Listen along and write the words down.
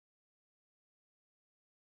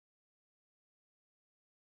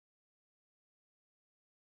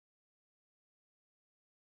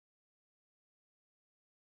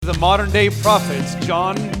the modern day prophets,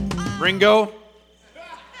 John, Ringo,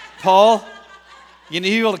 Paul, you need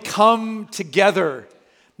people to come together.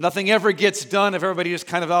 Nothing ever gets done if everybody is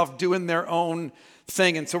kind of off doing their own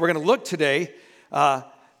thing. And so we're going to look today,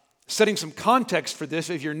 setting some context for this.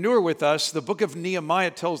 If you're newer with us, the book of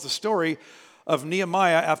Nehemiah tells the story of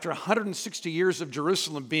Nehemiah after 160 years of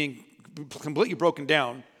Jerusalem being completely broken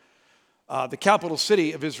down. The capital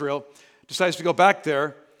city of Israel decides to go back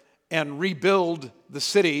there and rebuild the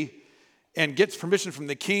city and gets permission from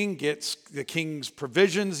the king, gets the king's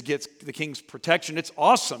provisions, gets the king's protection. It's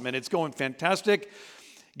awesome and it's going fantastic.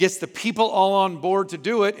 Gets the people all on board to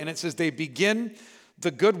do it, and it says they begin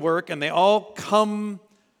the good work and they all come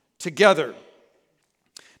together.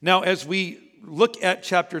 Now, as we look at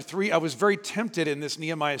chapter 3, I was very tempted in this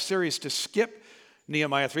Nehemiah series to skip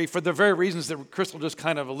Nehemiah 3 for the very reasons that Crystal just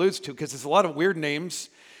kind of alludes to, because there's a lot of weird names.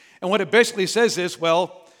 And what it basically says is,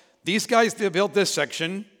 well, these guys, they built this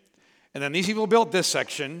section, and then these people built this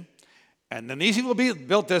section, and then these people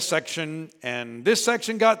built this section, and this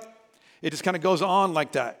section it just kind of goes on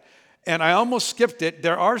like that. And I almost skipped it.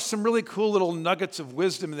 There are some really cool little nuggets of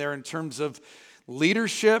wisdom there in terms of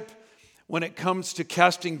leadership when it comes to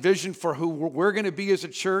casting vision for who we're going to be as a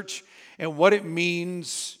church and what it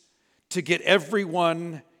means to get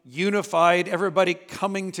everyone unified, everybody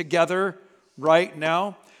coming together right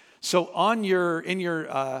now. So in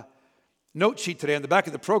your note sheet today, on the back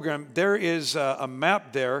of the program, there is a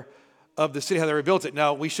map there of the city, how they rebuilt it.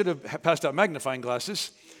 Now, we should have passed out magnifying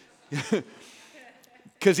glasses,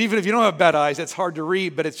 because even if you don't have bad eyes, it's hard to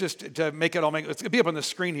read, but it's just to make it all it's going to be up on the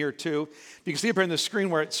screen here too. You can see up here on the screen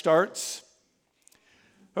where it starts.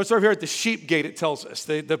 Let's start here at the sheep gate, it tells us.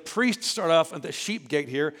 The priests start off at the sheep gate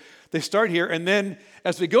here. They start here, and then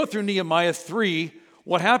as we go through Nehemiah 3,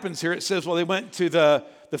 what happens here, it says, well, they went to the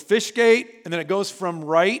fish gate, and then it goes from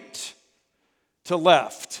right to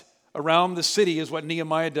left around the city is what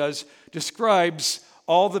Nehemiah does, describes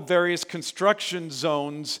all the various construction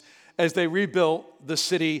zones as they rebuilt the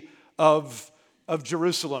city of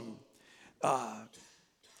Jerusalem. So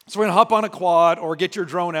we're going to hop on a quad or get your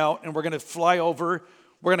drone out, and we're going to fly over.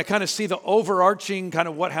 We're going to kind of see the overarching kind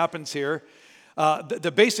of what happens here.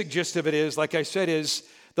 The basic gist of it is, like I said, is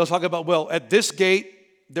they'll talk about, well, at this gate,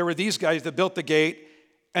 there were these guys that built the gate,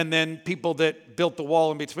 and then people that built the wall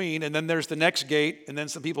in between, and then there's the next gate, and then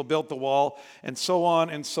some people built the wall, and so on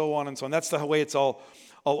and so on and so on. That's the way it's all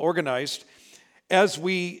organized. As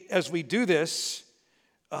we do this,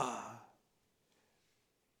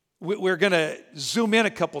 we're going to zoom in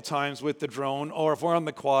a couple times with the drone, or if we're on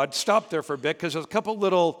the quad, stop there for a bit, because there's a couple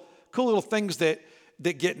cool little things that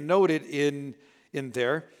get noted in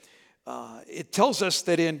there. It tells us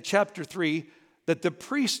that in chapter 3, that the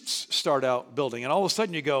priests start out building, and all of a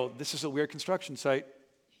sudden you go, this is a weird construction site.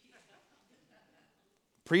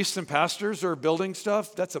 Priests and pastors are building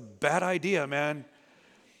stuff? That's a bad idea, man.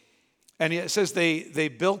 And it says they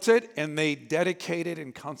built it and they dedicated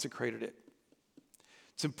and consecrated it.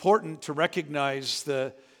 It's important to recognize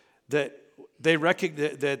that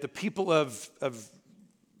the people of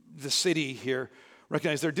the city here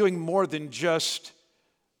recognize they're doing more than just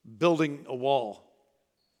building a wall.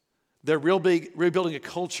 They're rebuilding a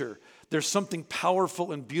culture. There's something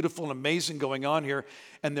powerful and beautiful and amazing going on here,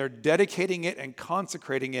 and they're dedicating it and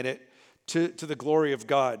consecrating it to the glory of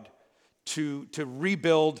God, to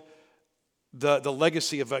rebuild the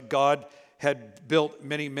legacy of what God had built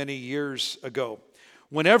many, many years ago.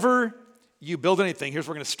 Whenever you build anything, we're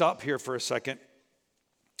going to stop here for a second.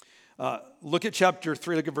 Look at chapter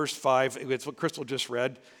 3, look at verse 5. It's what Crystal just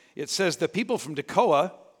read. It says the people from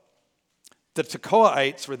Tekoa, the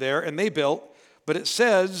Tekoaites were there, and they built, but it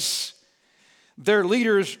says their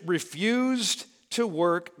leaders refused to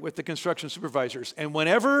work with the construction supervisors. And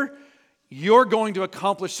whenever you're going to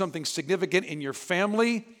accomplish something significant in your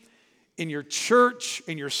family, in your church,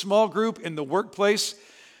 in your small group, in the workplace,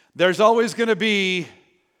 there's always going to be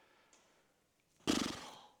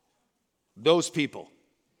those people.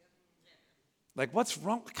 Like, what's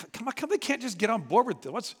wrong? Come on, they can't just get on board with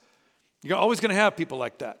this. You're always going to have people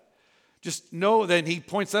like that. Just know that he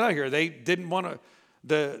points that out here. They didn't want to,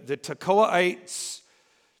 the Tekoaites,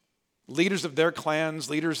 leaders of their clans,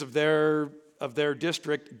 leaders of their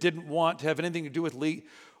district, didn't want to have anything to do with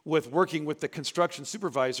working with the construction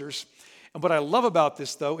supervisors. And what I love about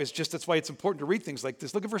this, though, is just that's why it's important to read things like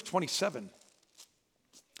this. Look at verse 27.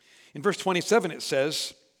 In verse 27, it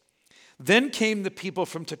says, then came the people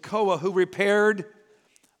from Tekoa who repaired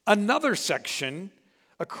another section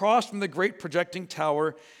across from the great projecting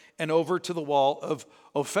tower and over to the wall of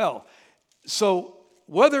Ophel. So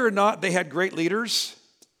whether or not they had great leaders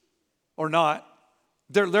or not,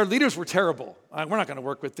 Their leaders were terrible. We're not going to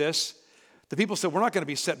work with this. The people said, we're not going to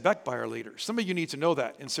be set back by our leaders. Some of you need to know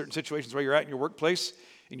that in certain situations where you're at in your workplace,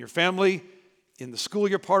 in your family, in the school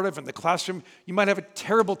you're part of, in the classroom. You might have a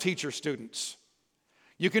terrible teacher, students.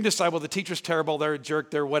 You can decide, well, the teacher's terrible, they're a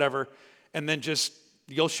jerk, they're whatever, and then just,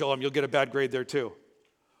 you'll show them, you'll get a bad grade there too.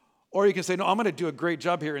 Or you can say, no, I'm going to do a great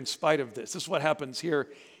job here in spite of this. This is what happens here.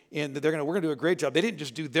 We're going to do a great job. They didn't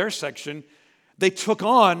just do their section. They took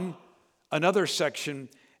on another section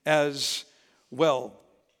as well.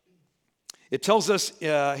 It tells us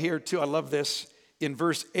here too, I love this, in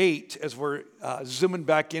verse 8, as we're zooming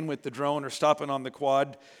back in with the drone or stopping on the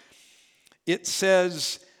quad, it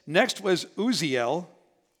says, next was Uzziel,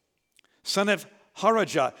 son of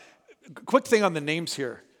Harajah. Quick thing on the names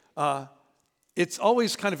here. It's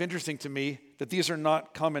always kind of interesting to me that these are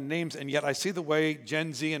not common names, and yet I see the way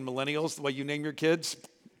Gen Z and millennials, the way you name your kids,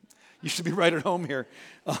 you should be right at home here.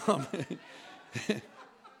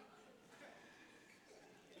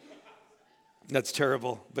 That's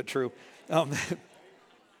terrible, but true.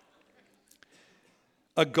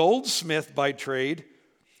 A goldsmith by trade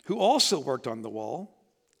who also worked on the wall.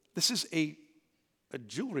 This is a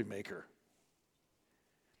jewelry maker.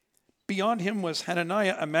 Beyond him was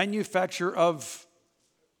Hananiah, a manufacturer of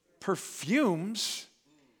perfumes.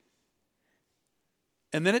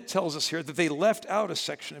 And then it tells us here that they left out a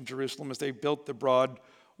section of Jerusalem as they built the broad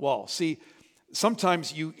wall. See,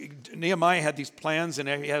 sometimes Nehemiah had these plans and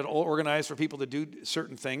he had it all organized for people to do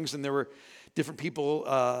certain things, and there were different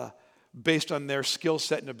people based on their skill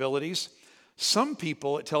set and abilities. Some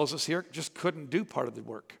people, it tells us here, just couldn't do part of the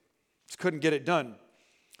work, just couldn't get it done.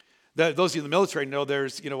 Those of you in the military know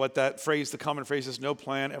there's, what that phrase, the common phrase is, no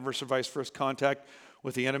plan ever survives first contact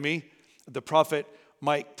with the enemy. The prophet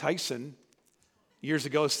Mike Tyson years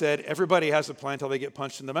ago said, everybody has a plan until they get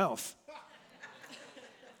punched in the mouth.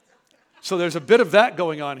 So there's a bit of that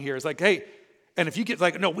going on here. It's like, hey, and if you get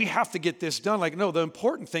no, we have to get this done. No, the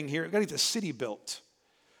important thing here, we've got to get the city built.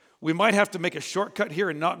 We might have to make a shortcut here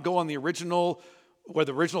and not go on the original, where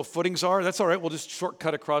the original footings are. That's all right. We'll just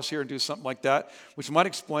shortcut across here and do something like that, which might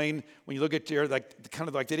explain when you look at here, they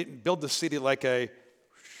didn't build the city like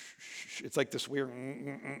it's like this weird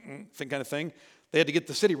thing kind of thing. They had to get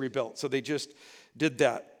the city rebuilt, so they just did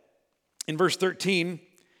that. In verse 13,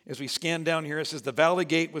 as we scan down here, it says, the valley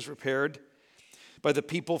gate was repaired by the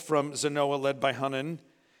people from Zanoah, led by Hanan.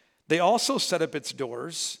 They also set up its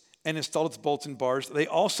doors and installed its bolts and bars. They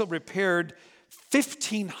also repaired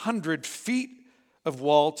 1,500 feet of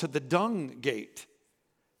wall to the dung gate.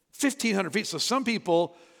 1,500 feet. So some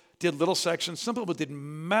people did little sections. Some people did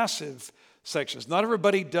massive sections. Not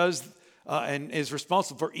everybody does and is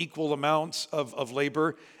responsible for equal amounts of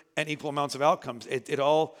labor and equal amounts of outcomes. It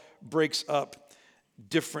all breaks up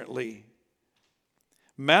differently.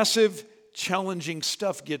 Massive, challenging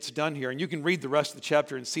stuff gets done here. And you can read the rest of the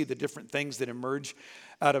chapter and see the different things that emerge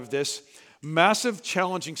out of this. Massive,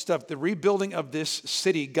 challenging stuff. The rebuilding of this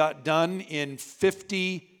city got done in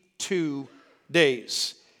 52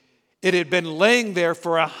 days. It had been laying there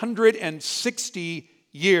for 160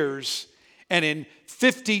 years, and in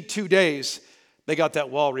 52 days, they got that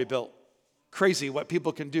wall rebuilt. Crazy what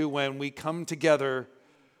people can do when we come together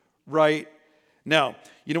right now.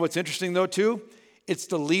 You know what's interesting, though, too? It's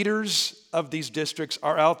the leaders of these districts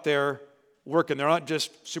are out there working. They're not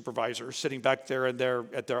just supervisors sitting back there at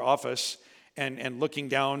their office and looking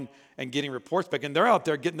down and getting reports back. And they're out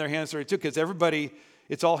there getting their hands dirty too, because everybody,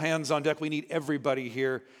 it's all hands on deck. We need everybody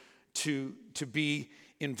here to be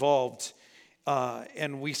involved.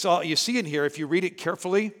 And you see in here, if you read it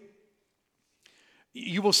carefully,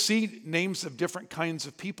 you will see names of different kinds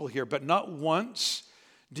of people here, but not once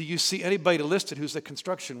do you see anybody listed who's a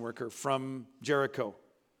construction worker from Jericho,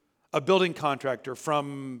 a building contractor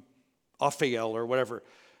from Ophael or whatever.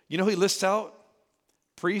 You know who he lists out?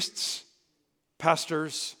 Priests,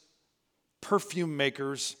 pastors, perfume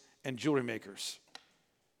makers, and jewelry makers.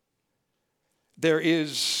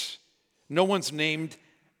 No one's named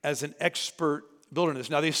as an expert builder in this.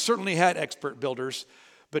 Now, they certainly had expert builders,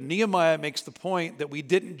 but Nehemiah makes the point that we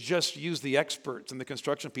didn't just use the experts and the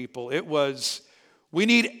construction people. It was, we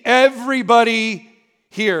need everybody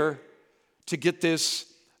here to get this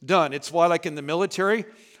done. It's why, like in the military,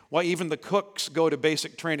 why even the cooks go to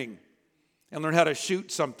basic training and learn how to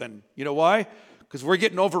shoot something. You know why? Because we're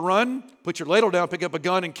getting overrun. Put your ladle down, pick up a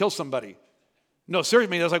gun, and kill somebody. No,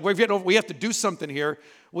 seriously, I was like, we have to do something here.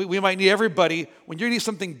 We might need everybody. When you need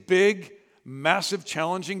something big, massive,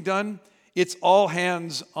 challenging done, it's all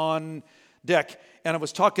hands on deck. And I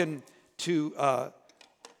was talking to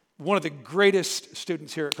one of the greatest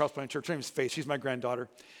students here at Crosspoint Church. Her name is Faith. She's my granddaughter.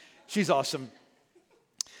 She's awesome.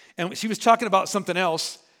 And she was talking about something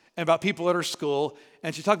else and about people at her school,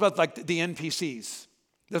 and she talked about like the NPCs.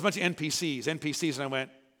 There's a bunch of NPCs, and I went,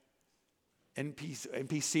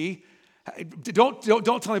 NPC? Don't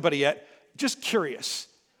tell anybody yet. Just curious.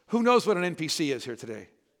 Who knows what an NPC is here today?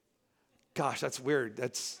 Gosh, that's weird.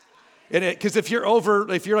 Because if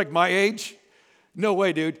you're like my age, no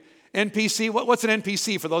way, dude. NPC, what's an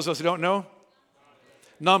NPC for those of us who don't know?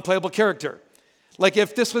 Non-playable character. Like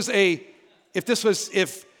if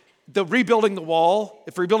rebuilding the wall,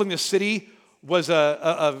 if rebuilding the city was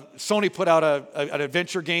Sony put out an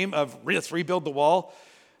adventure game of let's rebuild the wall,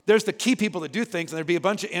 there's the key people that do things, and there'd be a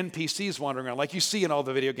bunch of NPCs wandering around, like you see in all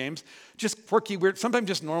the video games, just quirky, weird, sometimes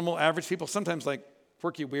just normal, average people, sometimes like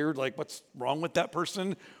quirky, weird, like what's wrong with that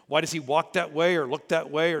person? Why does he walk that way or look that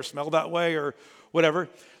way or smell that way or whatever?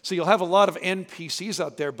 So you'll have a lot of NPCs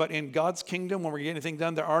out there, but in God's kingdom, when we get anything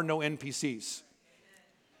done, there are no NPCs.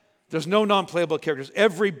 There's no non-playable characters.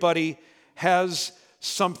 Everybody has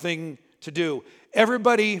something to do.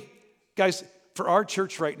 Everybody, guys, for our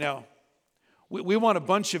church right now, we want a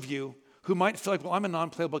bunch of you who might feel like, well, I'm a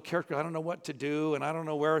non-playable character. I don't know what to do, and I don't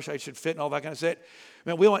know where I should fit and all that kind of stuff.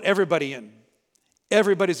 Man, we want everybody in.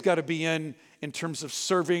 Everybody's got to be in terms of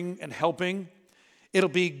serving and helping. It'll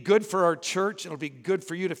be good for our church. It'll be good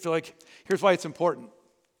for you to feel like, here's why it's important.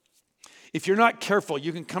 If you're not careful,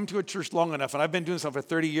 you can come to a church long enough, and I've been doing this for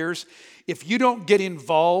 30 years. If you don't get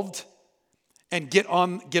involved and get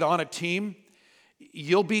on a team,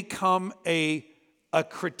 you'll become a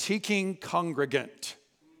critiquing congregant.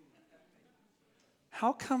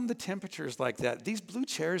 How come the temperature is like that? These blue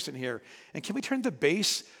chairs in here, and can we turn the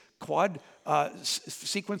bass quad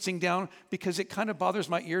sequencing down? Because it kind of bothers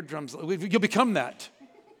my eardrums. You'll become that.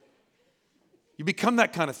 You become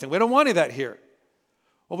that kind of thing. We don't want any of that here.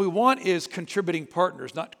 What we want is contributing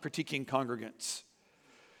partners, not critiquing congregants.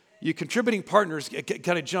 You contributing partners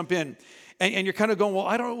kind of jump in, and you're kind of going, well,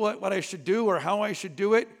 I don't know what I should do or how I should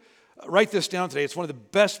do it. Write this down today. It's one of the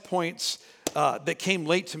best points that came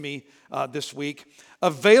late to me this week.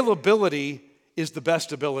 Availability is the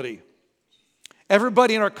best ability.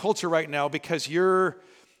 Everybody in our culture right now, because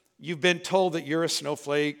you've been told that you're a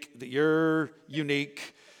snowflake, that you're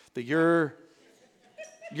unique, that you're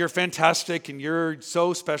fantastic, and you're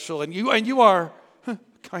so special, and you are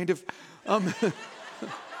kind of.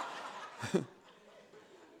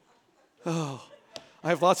 Oh, I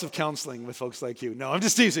have lots of counseling with folks like you. No, I'm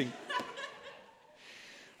just teasing.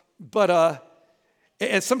 But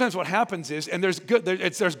and sometimes what happens is, and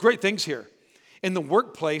there's great things here. In the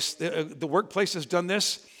workplace, the workplace has done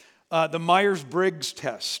this. The Myers-Briggs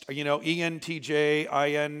test, ENTJ,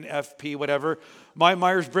 INFP, whatever. My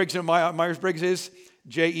Myers-Briggs and my Myers-Briggs is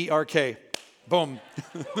JERK. Boom.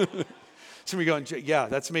 Somebody going, yeah,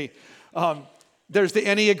 that's me. There's the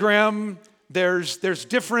Enneagram. There's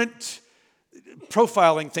different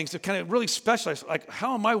profiling things that kind of really specialize. Like,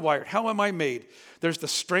 how am I wired? How am I made? There's the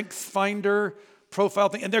Strength Finder profile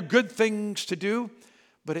thing, and they're good things to do.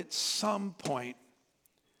 But at some point,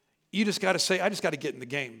 you just got to say, I just got to get in the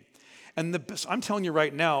game. And I'm telling you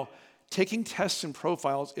right now, taking tests and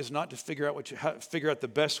profiles is not to figure out the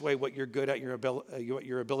best way what you're good at, what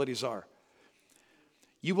your abilities are.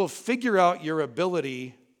 You will figure out your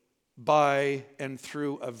ability by and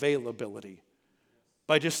through availability.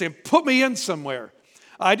 By just saying, put me in somewhere.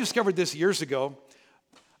 I discovered this years ago.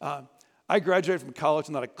 I graduated from college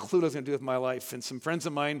and not a clue what I was going to do with my life. And some friends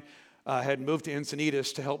of mine had moved to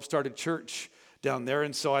Encinitas to help start a church down there.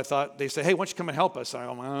 And so I thought, they said, hey, why don't you come and help us? I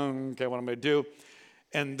go, okay, what am I going to do?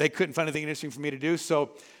 And they couldn't find anything interesting for me to do.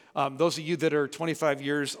 So those of you that are 25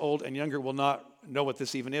 years old and younger will not know what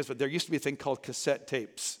this even is, but there used to be a thing called cassette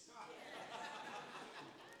tapes.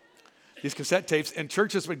 These cassette tapes, and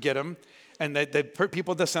churches would get them, and they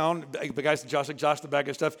people, the sound, the guys, Josh, the bag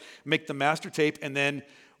of stuff, make the master tape, and then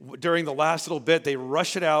during the last little bit, they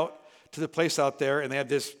rush it out to the place out there, and they have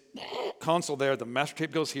this console there. The master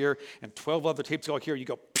tape goes here, and 12 other tapes go here. You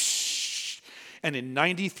go, psh, and in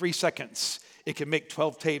 93 seconds, it can make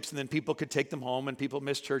 12 tapes, and then people could take them home, and people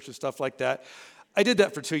miss church and stuff like that. I did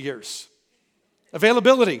that for 2 years.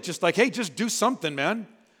 Availability, just like, hey, just do something, man.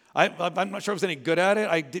 I'm not sure I was any good at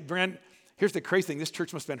it. Here's the crazy thing. This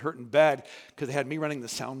church must have been hurting bad because they had me running the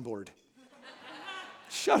soundboard.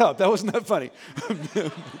 Shut up. That wasn't that funny.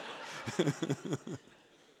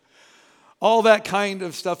 All that kind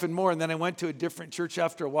of stuff and more. And then I went to a different church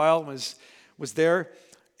after a while and was there.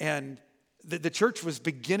 And the church was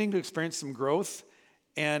beginning to experience some growth.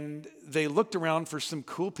 And they looked around for some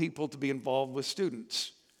cool people to be involved with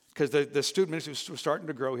students. Because the student ministry was starting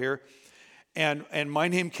to grow here. And my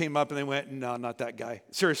name came up and they went, no, not that guy.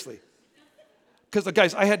 Seriously. Because,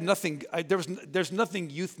 guys, I had nothing, there's nothing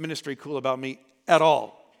youth ministry cool about me at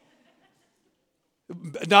all.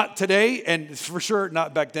 Not today, and for sure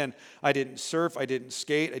not back then. I didn't surf, I didn't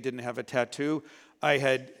skate, I didn't have a tattoo. I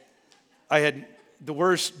had the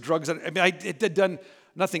worst drugs. I mean, I had done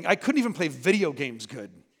nothing. I couldn't even play video games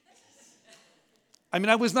good. I mean,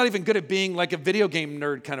 I was not even good at being like a video game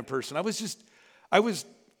nerd kind of person. I was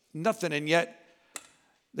nothing, and yet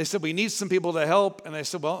they said, we need some people to help, and I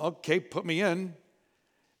said, well, okay, put me in.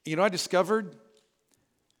 You know, I discovered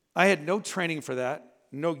I had no training for that.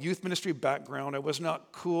 No youth ministry background. I was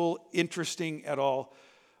not cool, interesting at all,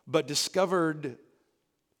 but discovered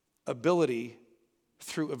ability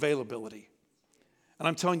through availability. And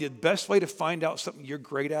I'm telling you, the best way to find out something you're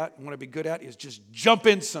great at and want to be good at is just jump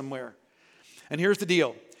in somewhere. And here's the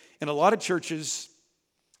deal. In a lot of churches,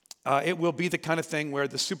 it will be the kind of thing where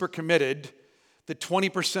the super committed, the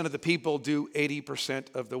 20% of the people do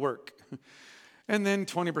 80% of the work. And then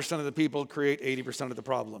 20% of the people create 80% of the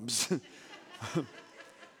problems.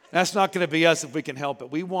 That's not going to be us if we can help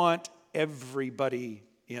it. We want everybody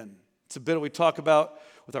in. It's a bit we talk about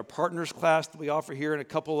with our partners class that we offer here in a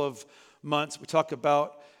couple of months. We talk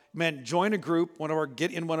about, man, join a group,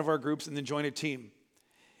 get in one of our groups and then join a team.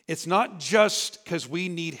 It's not just because we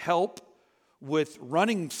need help with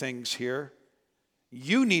running things here.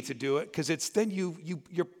 You need to do it because it's then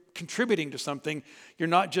you're contributing to something. You're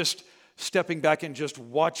not just stepping back and just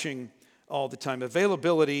watching all the time.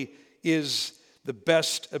 Availability is the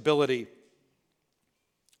best ability.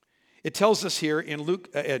 It tells us here in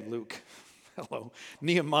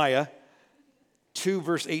Nehemiah 2,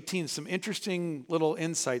 verse 18, some interesting little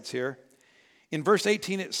insights here. In verse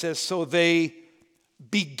 18, it says, so they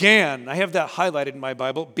began, I have that highlighted in my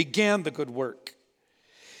Bible, began the good work.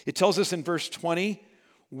 It tells us in verse 20,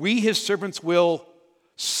 we, his servants, will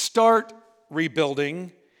start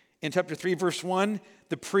rebuilding. In chapter 3, verse 1,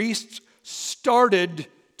 the priests started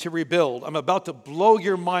to rebuild. I'm about to blow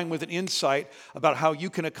your mind with an insight about how you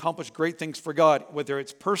can accomplish great things for God, whether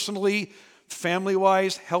it's personally,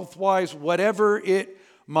 family-wise, health-wise, whatever it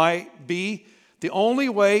might be. The only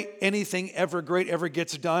way anything ever great ever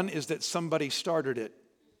gets done is that somebody started it.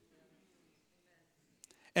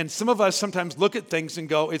 And some of us sometimes look at things and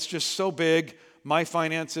go, it's just so big, my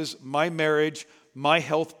finances, my marriage, my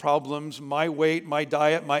health problems, my weight, my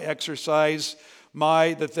diet, my exercise,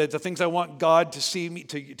 the things I want God to see me,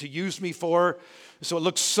 to use me for. So it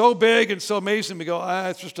looks so big and so amazing. We go,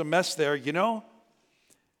 it's just a mess there, you know?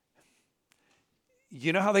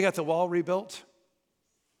 You know how they got the wall rebuilt?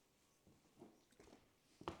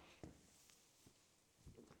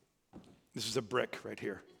 This is a brick right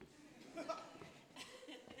here.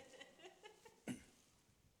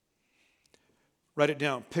 Write it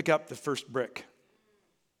down. Pick up the first brick.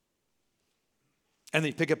 And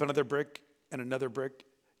then you pick up another brick and another brick.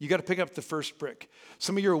 You got to pick up the first brick.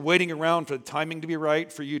 Some of you are waiting around for the timing to be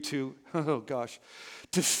right, for you to,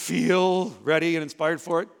 to feel ready and inspired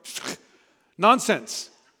for it. Nonsense.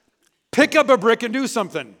 Pick up a brick and do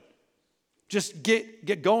something. Just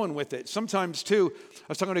get going with it. Sometimes, too, I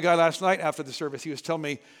was talking to a guy last night after the service. He was telling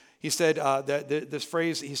me, he said this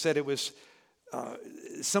phrase, he said it was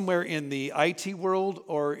somewhere in the IT world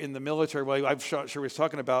or in the military. Well, I'm sure he was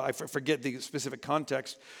talking about, I forget the specific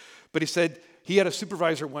context. But he said he had a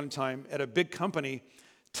supervisor one time at a big company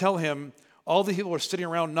tell him all the people were sitting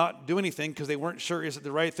around not doing anything because they weren't sure is it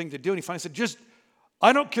the right thing to do. And he finally said,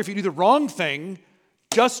 I don't care if you do the wrong thing,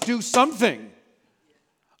 just do something.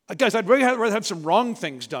 Guys, I'd rather have some wrong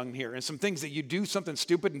things done here and some things that you do something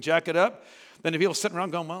stupid and jack it up than the people sitting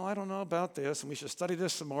around going, well, I don't know about this and we should study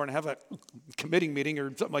this some more and have a committee meeting or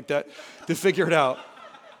something like that to figure it out.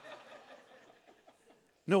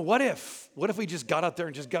 No, what if we just got out there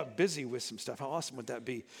and just got busy with some stuff? How awesome would that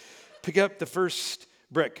be? Pick up the first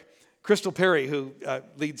brick. Crystal Perry, who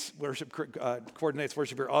leads worship, coordinates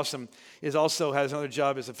worship here, awesome, also has another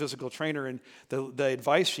job as a physical trainer, and the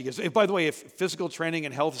advice she gives. By the way, if physical training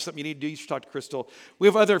and health is something you need to do, you should talk to Crystal. We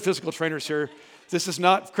have other physical trainers here. This is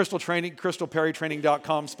not Crystal Training,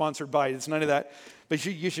 crystalperrytraining.com, sponsored by. It's none of that, but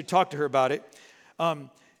you should talk to her about it.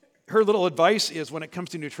 Her little advice is, when it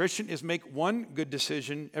comes to nutrition, is make one good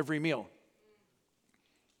decision every meal.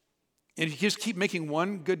 And if you just keep making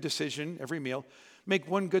one good decision every meal, make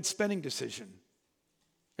one good spending decision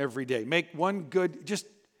every day.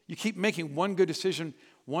 You keep making one good decision,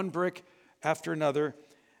 one brick after another,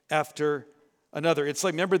 after another. It's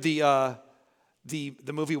like, remember the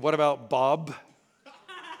movie What About Bob?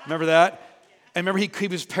 Remember that? And remember he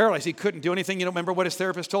was paralyzed. He couldn't do anything. You don't remember what his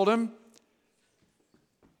therapist told him?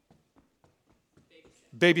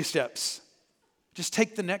 Baby steps. Just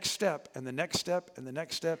take the next step and the next step and the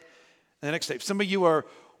next step. the next step. Some of you are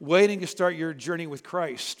waiting to start your journey with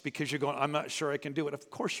Christ because you're going, I'm not sure I can do it. Of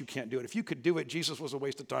course you can't do it. If you could do it, Jesus was a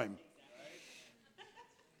waste of time.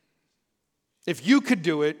 If you could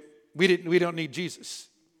do it, we don't need Jesus.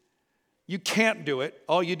 You can't do it.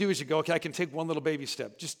 All you do is you go, okay, I can take one little baby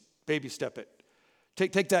step. Just baby step it.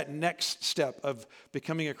 Take that next step of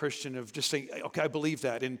becoming a Christian, of just saying, okay, I believe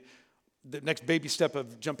that. And the next baby step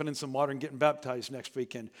of jumping in some water and getting baptized next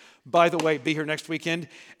weekend. By the way, be here next weekend.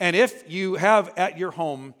 And if you have at your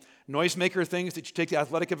home noisemaker things that you take to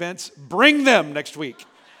athletic events, bring them next week.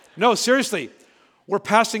 No, seriously, we're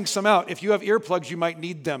passing some out. If you have earplugs, you might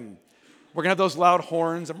need them. We're going to have those loud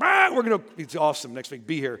horns. And it's awesome next week.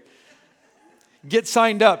 Be here. Get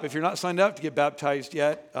signed up. If you're not signed up to get baptized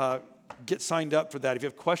yet, get signed up for that. If you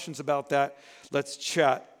have questions about that, let's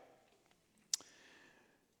chat.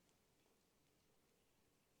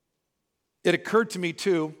 It occurred to me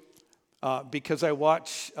too, because I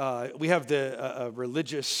watch, we have the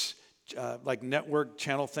religious network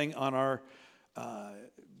channel thing on our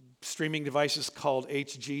streaming devices called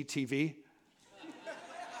HGTV.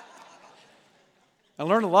 I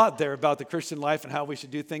learned a lot there about the Christian life and how we should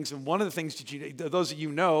do things. And one of the things that those of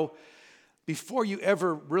you know, before you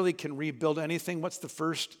ever really can rebuild anything, what's the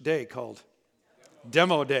first day called?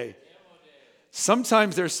 Demo day.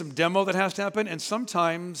 Sometimes there's some demo that has to happen, and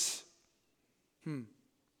sometimes,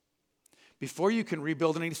 before you can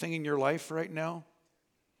rebuild anything in your life right now,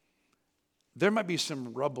 there might be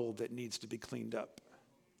some rubble that needs to be cleaned up,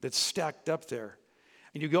 that's stacked up there.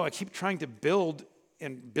 And you go, I keep trying to build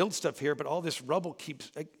stuff here, but all this rubble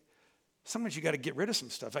keeps, sometimes you got to get rid of some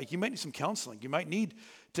stuff. You might need some counseling. You might need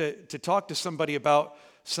to talk to somebody about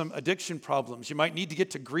some addiction problems. You might need to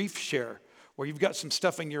get to Grief Share, where you've got some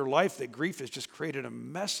stuff in your life that grief has just created a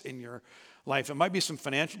mess in your life. It might be some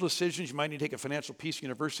financial decisions. You might need to take a financial peace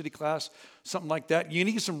university class, something like that. You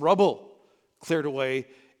need some rubble cleared away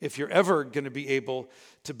if you're ever going to be able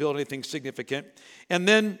to build anything significant. And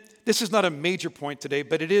then, this is not a major point today,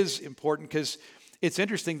 but it is important because it's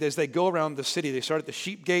interesting that as they go around the city, they start at the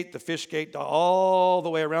sheep gate, the fish gate, all the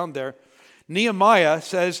way around there. Nehemiah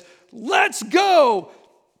says, let's go,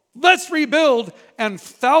 let's rebuild. And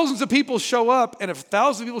thousands of people show up. And if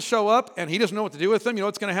thousands of people show up and he doesn't know what to do with them, you know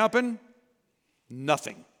what's going to happen?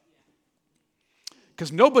 Nothing.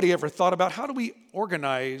 Because nobody ever thought about how do we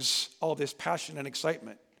organize all this passion and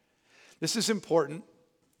excitement. This is important.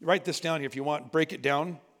 Write this down here if you want. Break it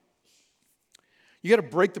down. You got to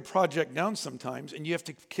break the project down sometimes, and you have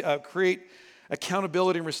to create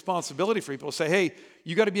accountability and responsibility for people. Say, hey,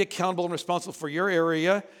 you got to be accountable and responsible for your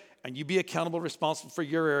area, and you be accountable and responsible for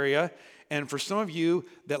your area. And for some of you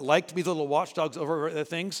that like to be the little watchdogs over the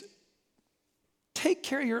things, take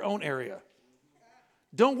care of your own area.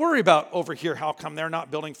 Don't worry about over here, how come they're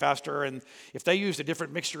not building faster, and if they used a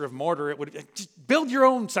different mixture of mortar, it would just build your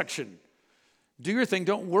own section. Do your thing.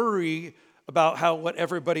 Don't worry about what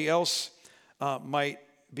everybody else might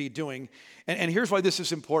be doing. And here's why this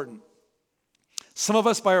is important. Some of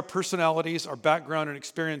us, by our personalities, our background, and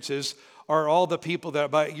experiences, are all the people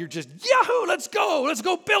that you're just, yahoo, let's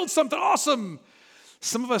go build something awesome.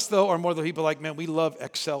 Some of us, though, are more the people like, man, we love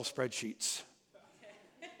Excel spreadsheets.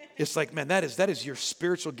 It's like, man, that is your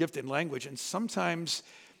spiritual gift in language. And sometimes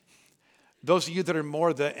those of you that are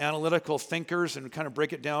more the analytical thinkers and kind of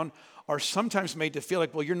break it down are sometimes made to feel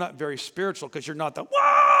like, well, you're not very spiritual because you're not the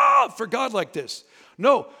wow for God like this.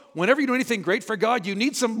 No, whenever you do anything great for God, you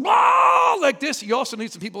need some wow like this. You also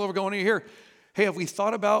need some people over going in here. Hey, have we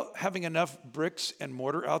thought about having enough bricks and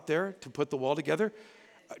mortar out there to put the wall together?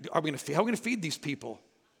 How are we going to feed these people?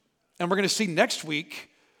 And we're going to see next week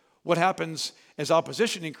what happens as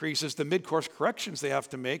opposition increases, the mid-course corrections they have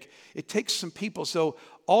to make. It takes some people. So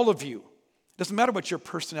all of you, doesn't matter what your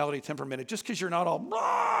personality, temperament, just because you're not all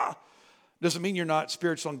blah, doesn't mean you're not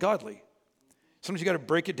spiritual and godly. Sometimes you got to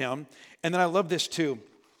break it down. And then I love this too.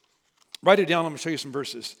 Write it down. I'm going to show you some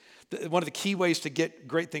verses. One of the key ways to get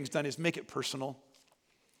great things done is make it personal.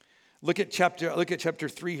 Look at chapter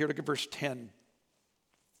 3 here. Look at verse 10.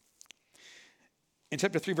 In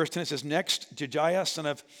chapter 3, verse 10, it says, next, Jediah, son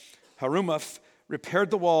of Harumaph, repaired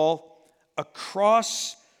the wall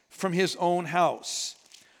across from his own house.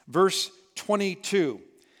 Verse 22.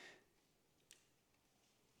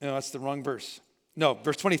 No, that's the wrong verse. No,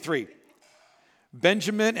 verse 23.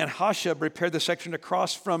 Benjamin and Hashab repaired the section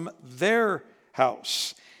across from their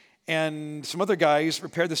house. And some other guys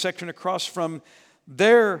repaired the section across from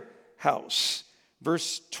their house.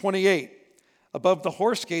 Verse 28. Above the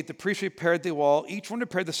horse gate, the priest repaired the wall. Each one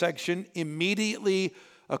repaired the section immediately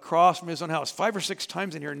across from his own house. 5 or 6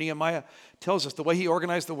 times in here, Nehemiah tells us the way he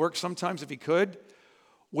organized the work sometimes, if he could,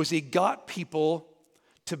 was he got people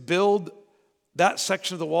to build that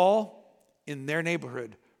section of the wall in their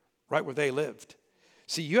neighborhood, right where they lived.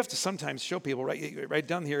 See, you have to sometimes show people, right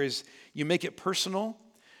down here is you make it personal.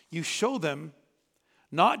 You show them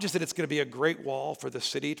not just that it's going to be a great wall for the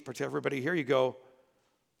city to protect everybody here. You go,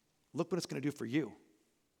 look what it's going to do for you.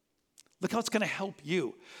 Look how it's going to help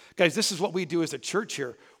you. Guys, this is what we do as a church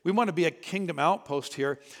here. We want to be a kingdom outpost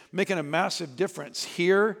here, making a massive difference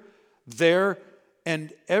here, there,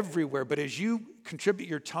 and everywhere. But as you contribute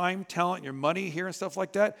your time, talent, your money here and stuff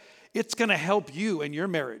like that, it's going to help you in your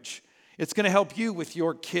marriage. It's going to help you with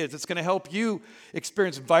your kids. It's going to help you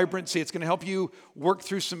experience vibrancy. It's going to help you work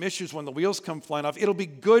through some issues when the wheels come flying off. It'll be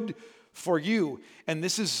good for you. And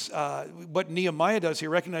this is what Nehemiah does. He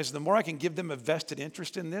recognizes the more I can give them a vested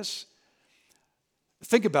interest in this.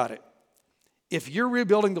 Think about it. If you're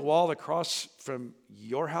rebuilding the wall across from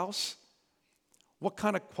your house, what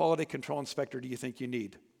kind of quality control inspector do you think you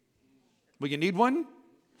need? Well, you need one?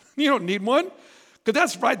 You don't need one? Because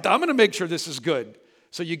that's right. I'm going to make sure this is good.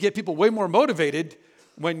 So you get people way more motivated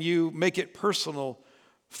when you make it personal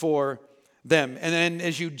for them. And then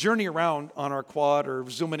as you journey around on our quad or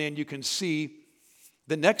zooming in, you can see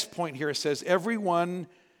the next point here. It says everyone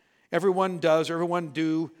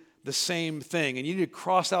do the same thing. And you need to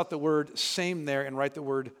cross out the word same there and write the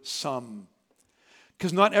word some.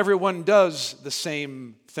 Because not everyone does the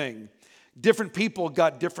same thing. Different people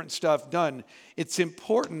got different stuff done. It's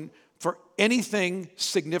important for anything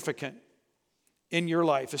significant in your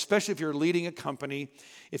life, especially if you're leading a company,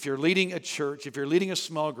 if you're leading a church, if you're leading a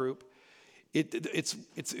small group. It's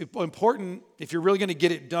important, if you're really going to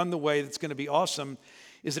get it done the way that's going to be awesome,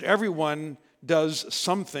 is that everyone does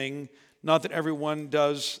something, not that everyone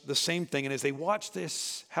does the same thing. And as they watch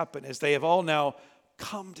this happen, as they have all now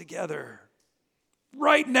come together,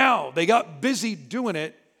 right now, they got busy doing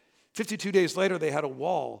it. 52 days later, they had a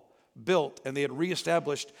wall built, and they had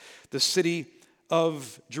reestablished the city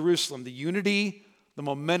of Jerusalem. The unity, the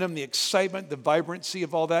momentum, the excitement, the vibrancy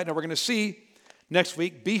of all that. Now we're going to see next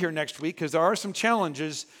week, be here next week, because there are some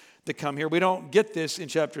challenges that come here. We don't get this in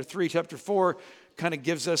chapter 3. Chapter 4 kind of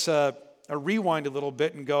gives us a rewind a little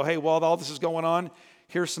bit and go, hey, while all this is going on,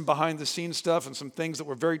 here's some behind-the-scenes stuff and some things that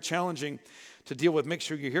were very challenging to deal with. Make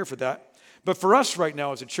sure you're here for that. But for us right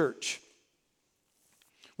now as a church,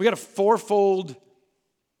 we got a fourfold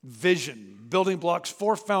vision, building blocks,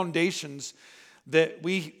 4 foundations that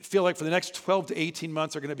we feel like for the next 12 to 18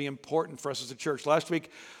 months are going to be important for us as a church. Last week,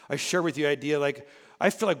 I shared with you the idea, like, I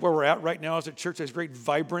feel like where we're at right now as a church, there's great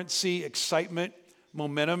vibrancy, excitement,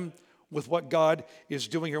 momentum with what God is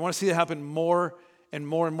doing here. I want to see that happen more and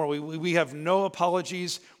more and more. We have no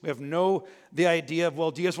apologies. We have the idea of, well,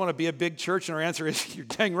 do you guys want to be a big church? And our answer is, you're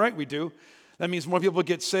dang right we do. That means more people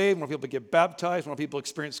get saved, more people get baptized, more people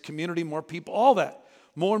experience community, more people, all that.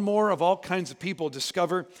 More and more of all kinds of people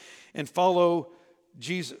discover and follow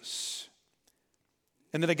Jesus.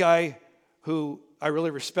 And then a guy who I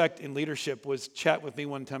really respect in leadership was chat with me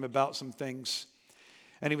one time about some things.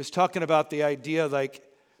 And he was talking about the idea, like,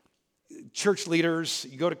 church leaders,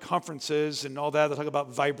 you go to conferences and all that, they talk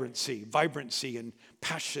about vibrancy and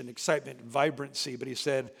passion, excitement, vibrancy. But he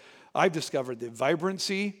said, I've discovered that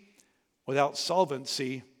vibrancy without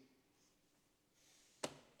solvency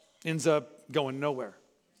ends up going nowhere.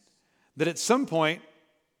 That at some point,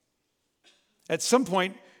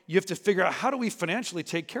 you have to figure out, how do we financially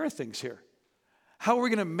take care of things here? How are we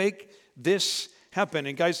going to make this happen?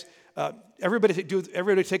 And guys, everybody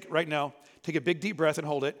take right now, take a big deep breath and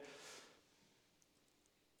hold it.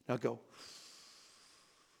 Now go.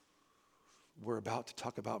 We're about to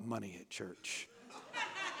talk about money at church.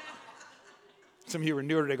 Some of you were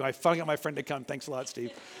newer today. I finally got my friend to come. Thanks a lot,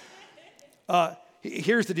 Steve.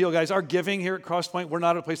 Here's the deal, guys. Our giving here at Crosspoint, we're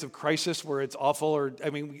not at a place of crisis where it's awful.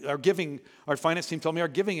 Our finance team told me our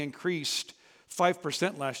giving increased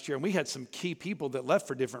 5% last year, and we had some key people that left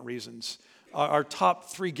for different reasons. Our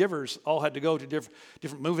top 3 givers all had to go to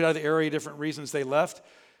different moving out of the area, different reasons they left,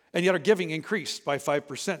 and yet our giving increased by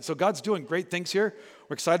 5%. So God's doing great things here.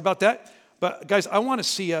 We're excited about that. But guys, I want to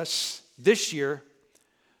see us this year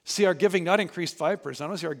see our giving not increase 5%. I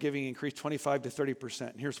want to see our giving increase 25 to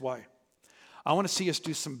 30%. And here's why. I want to see us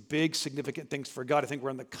do some big, significant things for God. I think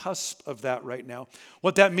we're on the cusp of that right now.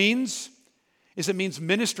 What that means is it means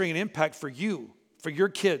ministering and impact for you, for your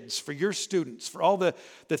kids, for your students, for all the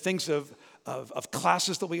things of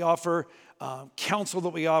classes that we offer, counsel that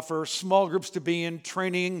we offer, small groups to be in,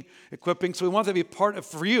 training, equipping. So we want that to be part of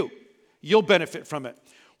for you. You'll benefit from it.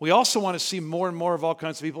 We also want to see more and more of all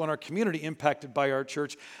kinds of people in our community impacted by our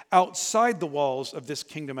church outside the walls of this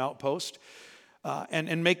kingdom outpost.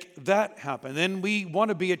 And make that happen. Then we want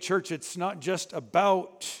to be a church that's not just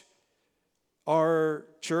about our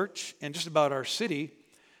church and just about our city,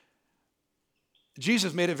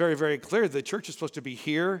 Jesus made it very, very clear the church is supposed to be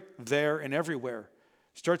here, there, and everywhere.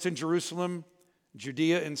 It starts in Jerusalem,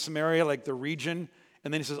 Judea and Samaria, like the region,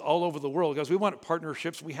 and then he says all over the world. Guys, we want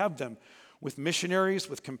partnerships. We have them with missionaries,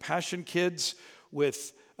 with Compassion Kids,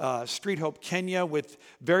 with Street Hope Kenya, with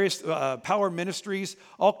various power ministries,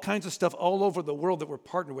 all kinds of stuff all over the world that we're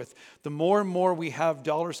partnered with. The more and more we have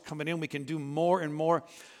dollars coming in, we can do more and more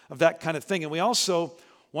of that kind of thing. And we also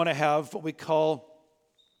want to have what we call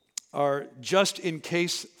our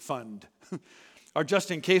just-in-case fund. Our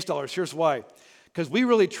just-in-case dollars. Here's why. Because we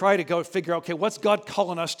really try to go figure out, okay, what's God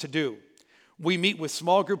calling us to do? We meet with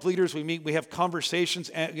small group leaders. We have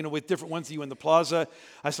conversations, with different ones of you in the plaza.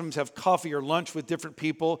 I sometimes have coffee or lunch with different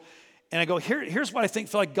people. And I go, here's what I feel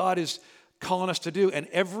like God is calling us to do. And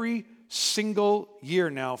every single year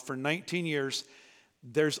now for 19 years,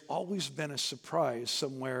 there's always been a surprise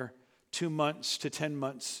somewhere 2 months to 10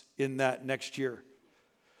 months in that next year.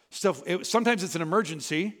 Sometimes it's an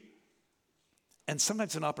emergency, and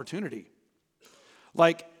sometimes an opportunity.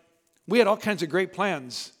 Like, we had all kinds of great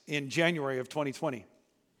plans in January of 2020.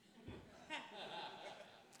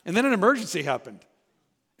 And then an emergency happened.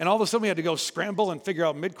 And all of a sudden we had to go scramble and figure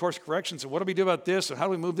out mid-course corrections. And what do we do about this? And how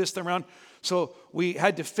do we move this thing around? So we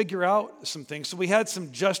had to figure out some things. So we had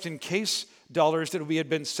some just-in-case dollars that we had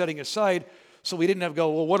been setting aside. So we didn't have to go,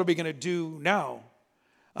 well, what are we going to do now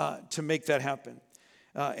to make that happen?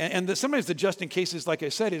 Sometimes the just-in-cases, like I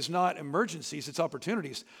said, is not emergencies. It's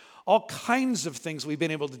opportunities. All kinds of things we've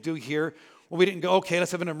been able to do here where we didn't go, okay,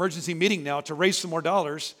 let's have an emergency meeting now to raise some more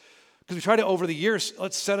dollars. Because we try to, over the years,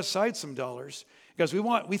 let's set aside some dollars. Because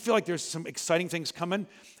we feel like there's some exciting things coming.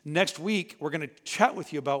 Next week, we're going to chat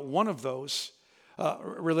with you about one of those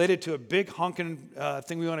related to a big honking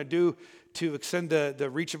thing we want to do to extend the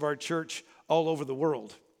reach of our church all over the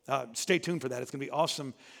world. Stay tuned for that. It's going to be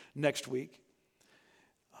awesome next week.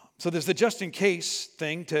 So there's the just-in-case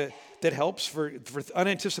thing that helps for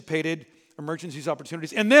unanticipated emergencies,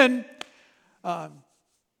 opportunities. And then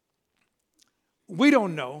we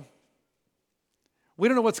don't know. We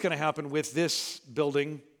don't know what's going to happen with this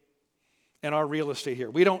building and our real estate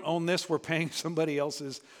here. We don't own this. We're paying somebody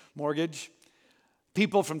else's mortgage.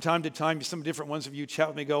 People from time to time, some different ones of you chat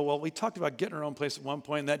with me, go, well, we talked about getting our own place at one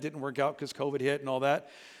point, and that didn't work out because COVID hit and all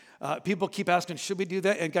that. People keep asking, should we do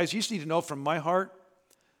that? And guys, you just need to know from my heart,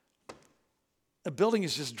 a building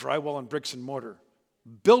is just drywall and bricks and mortar.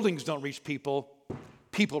 Buildings don't reach people.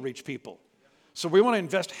 People reach people. So we want to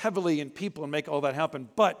invest heavily in people and make all that happen.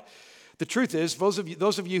 But the truth is, those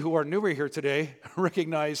of you who are newer here today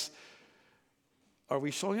recognize, are we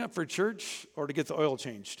showing up for church or to get the oil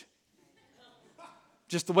changed?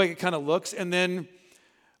 Just the way it kind of looks. And then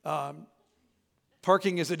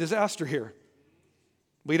parking is a disaster here.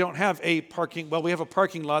 We don't have we have a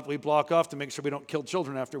parking lot that we block off to make sure we don't kill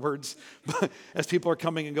children afterwards as people are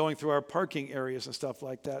coming and going through our parking areas and stuff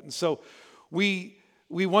like that. And so we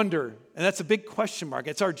wonder, and that's a big question mark.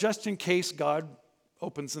 It's our just in case God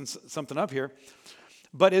opens something up here.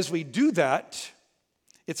 But as we do that,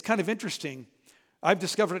 it's kind of interesting. I've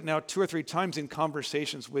discovered it now 2 or 3 times in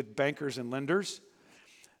conversations with bankers and lenders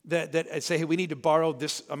that say, hey, we need to borrow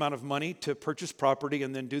this amount of money to purchase property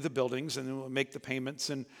and then do the buildings and then we'll make the payments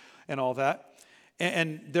and all that.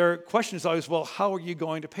 And their question is always, well, how are you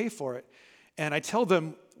going to pay for it? And I tell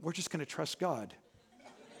them, we're just going to trust God.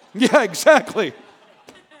 Yeah, exactly.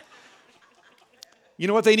 You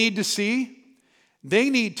know what they need to see? They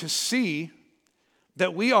need to see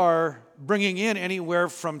that we are bringing in anywhere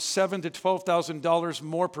from $7,000 to $12,000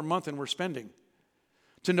 more per month than we're spending.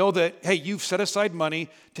 To know that, hey, you've set aside money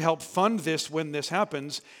to help fund this when this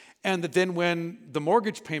happens, and that then when the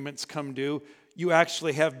mortgage payments come due, you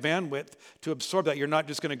actually have bandwidth to absorb that. You're not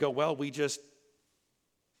just going to go, well, we just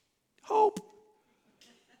hope,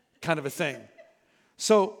 kind of a thing.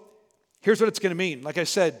 So here's what it's going to mean. Like I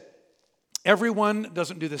said, everyone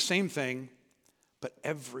doesn't do the same thing, but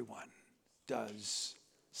everyone does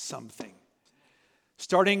something.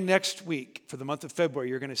 Starting next week, for the month of February,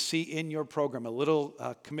 you're going to see in your program a little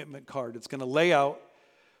commitment card. It's going to lay out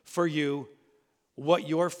for you what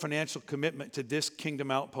your financial commitment to this kingdom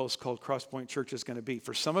outpost called Crosspoint Church is going to be.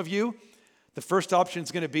 For some of you, the first option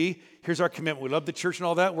is going to be, here's our commitment. We love the church and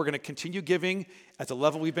all that. We're going to continue giving at the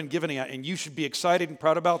level we've been giving at. And you should be excited and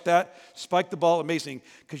proud about that. Spike the ball, amazing,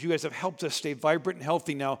 because you guys have helped us stay vibrant and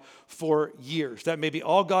healthy now for years. That may be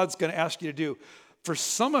all God's going to ask you to do. For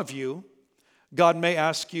some of you, God may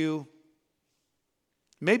ask you,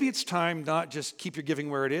 maybe it's time not just keep your giving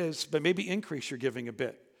where it is, but maybe increase your giving a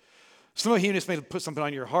bit. Some of you just may put something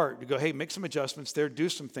on your heart to go, hey, make some adjustments there, do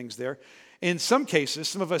some things there. In some cases,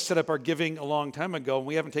 some of us set up our giving a long time ago, and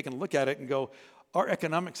we haven't taken a look at it and go, our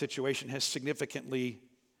economic situation has significantly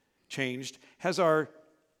changed. Has our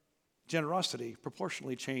generosity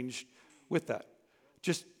proportionally changed with that?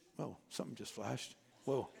 Something just flashed.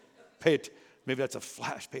 Whoa, maybe that's a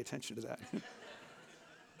flash. Pay attention to that.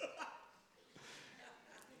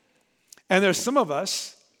 And there's some of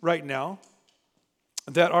us right now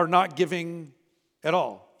that are not giving at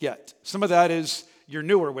all yet. Some of that is you're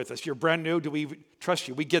newer with us. You're brand new. Do we trust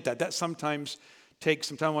you? We get that. That sometimes takes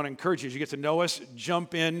some time. I want to encourage you as you get to know us,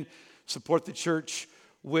 jump in, support the church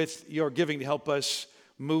with your giving to help us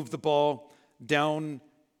move the ball down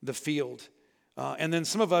the field. And then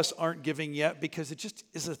some of us aren't giving yet because it just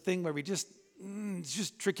is a thing where it's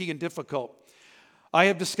just tricky and difficult. I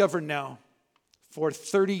have discovered now, for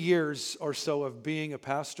 30 years or so of being a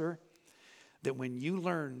pastor, that when you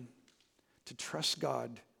learn to trust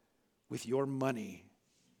God with your money,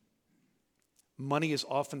 money is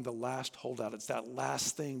often the last holdout. It's that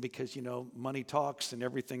last thing because, money talks and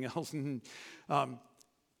everything else.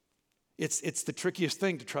 It's the trickiest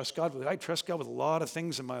thing to trust God with. I trust God with a lot of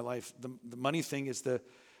things in my life. The money thing is the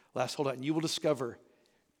last holdout. And you will discover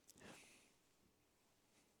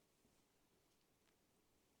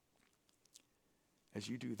as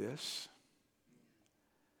you do this,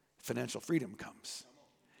 financial freedom comes.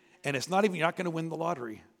 And it's not even, you're not going to win the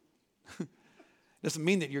lottery. Doesn't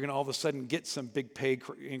mean that you're going to all of a sudden get some big pay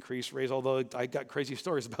increase, raise, although I got crazy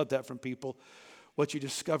stories about that from people. What you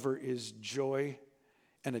discover is joy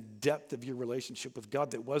and a depth of your relationship with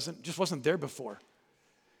God that wasn't there before.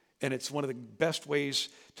 And it's one of the best ways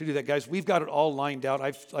to do that. Guys, we've got it all lined out.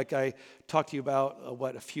 I talked to you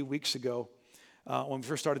about, a few weeks ago when we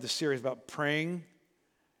first started the series about praying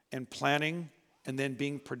and planning and then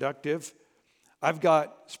being productive. I've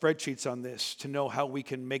got spreadsheets on this to know how we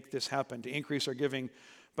can make this happen, to increase our giving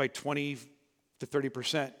by 20 to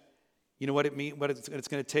 30%. You know what it's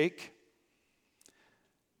going to take?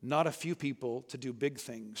 Not a few people to do big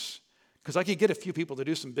things. Because I could get a few people to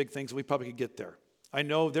do some big things, and we probably could get there. I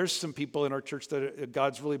know there's some people in our church that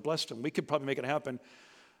God's really blessed them. We could probably make it happen.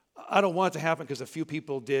 I don't want it to happen because a few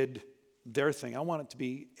people did their thing. I want it to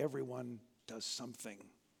be everyone does something.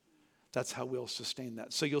 That's how we'll sustain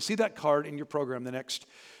that. So you'll see that card in your program the next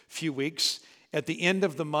few weeks. At the end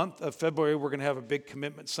of the month of February, we're going to have a big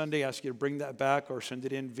commitment Sunday. I ask you to bring that back or send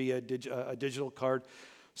it in via a digital card,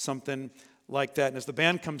 something like that. And as the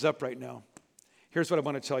band comes up right now, here's what I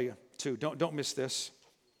want to tell you too. Don't miss this.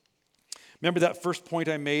 Remember that first point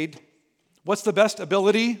I made? What's the best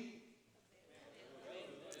ability?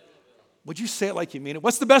 Would you say it like you mean it?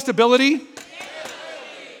 What's the best ability?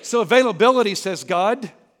 So availability, says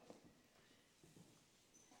God.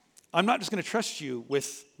 I'm not just going to trust you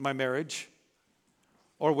with my marriage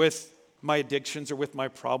or with my addictions or with my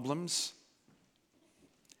problems.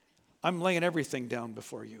 I'm laying everything down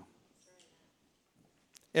before you.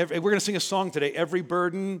 We're going to sing a song today, Every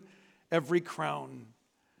Burden, Every Crown.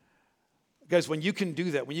 Guys, when you can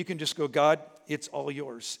do that, when you can just go, God, it's all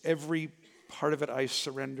yours. Every part of it I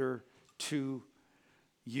surrender to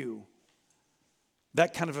you.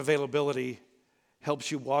 That kind of availability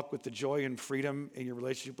helps you walk with the joy and freedom in your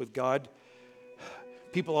relationship with God.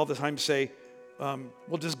 People all the time say,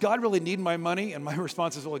 well, does God really need my money? And my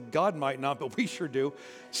response is, well, God might not, but we sure do.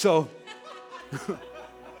 So,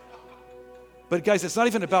 but guys, it's not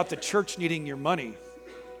even about the church needing your money.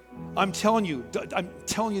 I'm telling you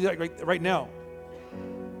that right now.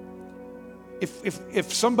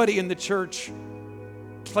 If somebody in the church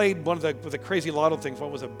played one of the crazy lotto things,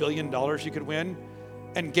 what was $1 billion you could win,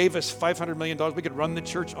 and gave us $500 million, we could run the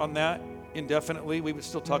church on that indefinitely. We would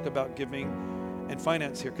still talk about giving and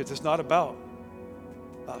finance here because it's not about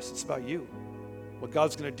us, it's about you. What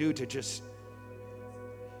God's going to do to just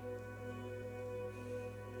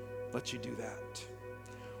let you do that.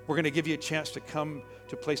 We're going to give you a chance to come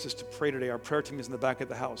to places to pray today. Our prayer team is in the back of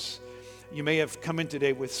the house. You may have come in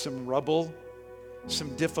today with some rubble,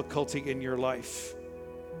 some difficulty in your life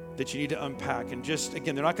that you need to unpack. And just,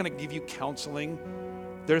 again, they're not going to give you counseling.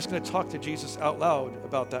 They're just going to talk to Jesus out loud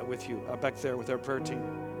about that with you, back there with our prayer team.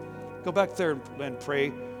 Go back there and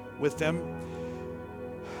pray with them.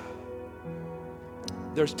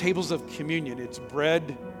 There's tables of communion. It's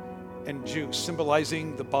bread and juice,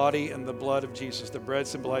 symbolizing the body and the blood of Jesus. The bread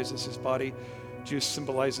symbolizes his body. Juice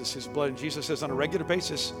symbolizes his blood. And Jesus says on a regular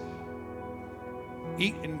basis,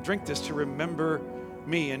 eat and drink this to remember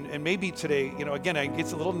me. And maybe today, again, it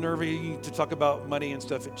gets a little nervy to talk about money and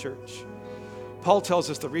stuff at church. Paul tells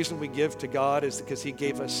us the reason we give to God is because he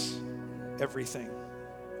gave us everything.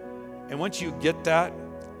 And once you get that,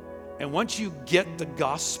 And once you get the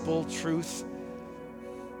gospel truth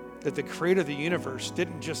that the creator of the universe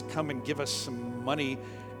didn't just come and give us some money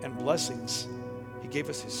and blessings, he gave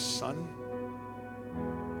us his son,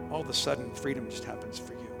 all of a sudden freedom just happens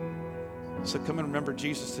for you. So come and remember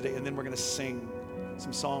Jesus today, and then we're going to sing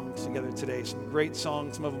some songs together today, some great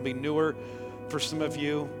songs. Some of them will be newer for some of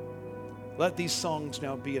you. Let these songs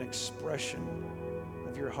now be an expression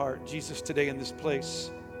of your heart. Jesus, today in this place,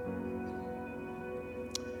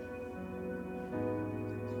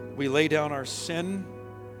 we lay down our sin.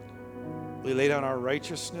 We lay down our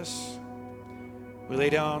righteousness. We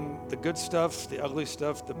lay down the good stuff, the ugly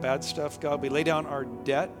stuff, the bad stuff, God. We lay down our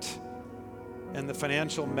debt and the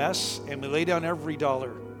financial mess, and we lay down every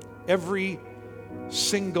dollar, every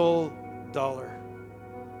single dollar.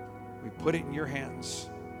 We put it in your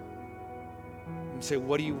hands and say,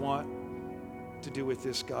 what do you want to do with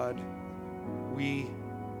this, God? We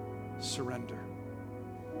surrender.